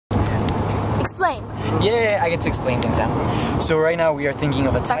explain. Yeah, I get to explain things now. So right now we are thinking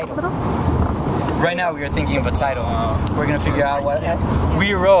of a Back up a title. little. Right now we are thinking of a title. We're gonna figure out what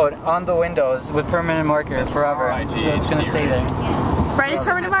we wrote on the windows with permanent marker forever. So it's gonna stay there. Writing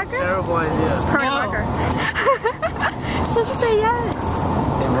permanent marker? Terrible idea. It's permanent marker. It's supposed to say yes.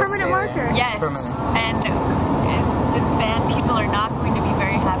 It's permanent marker. Yes, and the van people are not going to be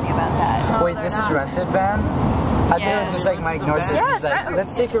very happy about that. Wait, this is rented van? I think it was just like Mike Norris. Yeah, He's like,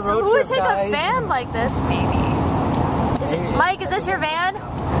 let's take a road so trip, who would take guys. a van like this? Maybe. Mike, is this your van?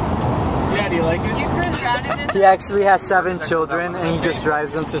 Yeah, do you like it? You cruise around in it. He actually has 7 children and he just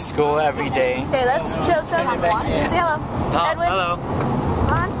drives them to school every day. Okay, that's Joseph. Say hello. Edwin. Hello.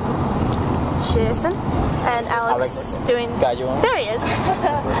 On. Jason. And Alex doing... Got you on. There he is.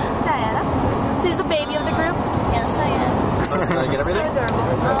 Diana. He's the baby of the group. Yes, I am. Did I get everything?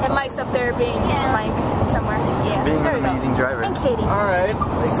 And Mike's up there being Mike somewhere. Yeah. Being there an we amazing go. driver. And Katie. Alright,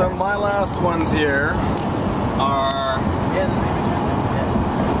 so my last ones here are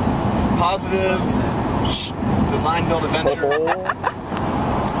positive design build adventure.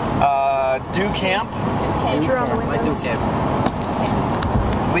 Do camp. Drew on the windows.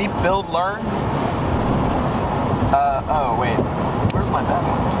 Leap build learn. Oh wait, where's my bad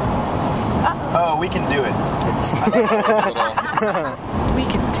one? Oh, we can do it. We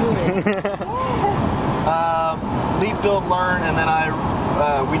can do it. Leap build learn, and then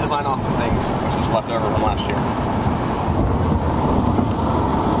we design awesome things, which was left over from last year.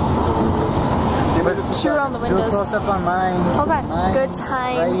 Drew on the Do a windows. close up on mine. Hold on. Mines, Good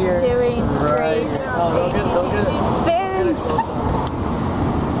time right here. doing Right. great. Don't get it. Thanks.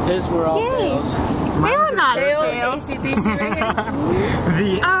 His were all Yay. fails. They are not fails. The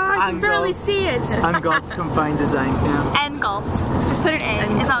I can barely see it. Ungolfed confined design camp. Engulfed. Just put it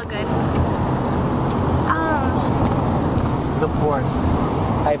in. It's all good. The Force.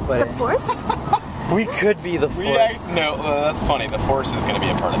 I put The it. Force? We could be the Force. No, that's funny. The Force is going to be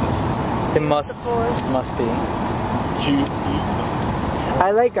a part of this. It must. The Force. Must be. You use the.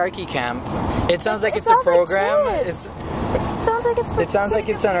 I like ArchiCamp. It sounds like It it's a sounds like program. kids. Sounds like it's for It sounds like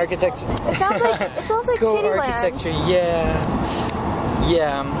it's an architecture. It sounds like Cool Kittyland. architecture. Yeah.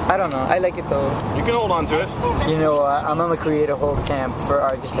 Yeah. I don't know. I like it though. You can hold on to it. You know what? I'm gonna create a whole camp for Should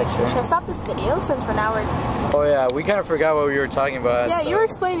architecture. I stop this video since for now we're... Oh yeah, we kind of forgot what we were talking about. Yeah, so. you were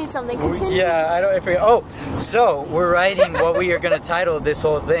explaining something. Continue. Yeah, I forget. Oh, so we're writing what we are gonna title this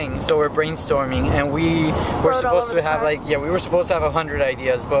whole thing. So we're brainstorming, and we were supposed to have like, we were supposed to have 100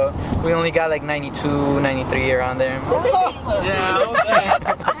 ideas, but we only got like 92, 93 around there. Yeah,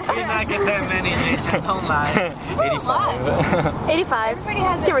 we did not get that many, Jason. Don't lie. 85. 85. Everybody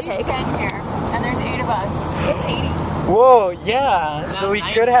has Give or at least take. 10 here, and there's 8 of us. It's 80. Whoa, yeah. So we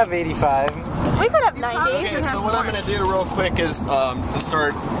could have 85. We could have 90. Okay, so what I'm going to do real quick is to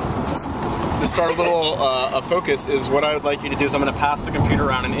start a little focus is what I would like you to do is I'm going to pass the computer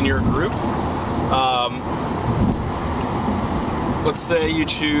around, and in your group, let's say you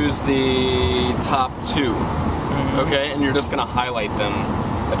choose the top 2, okay, and you're just going to highlight them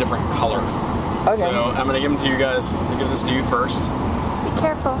a different color. Okay. So I'm going to give them to you guys. I'm going to give this to you first. Be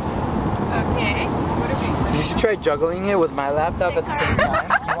careful. Okay. What are we? You should try juggling it with my laptop at the same time.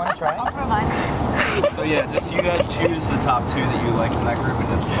 You want to try? I'll remind So yeah, just you guys choose the top 2 that you like from that group and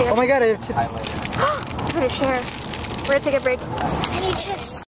just Oh my god, I have chips. highlight it. We're gonna share. We're gonna take a break. I need chips.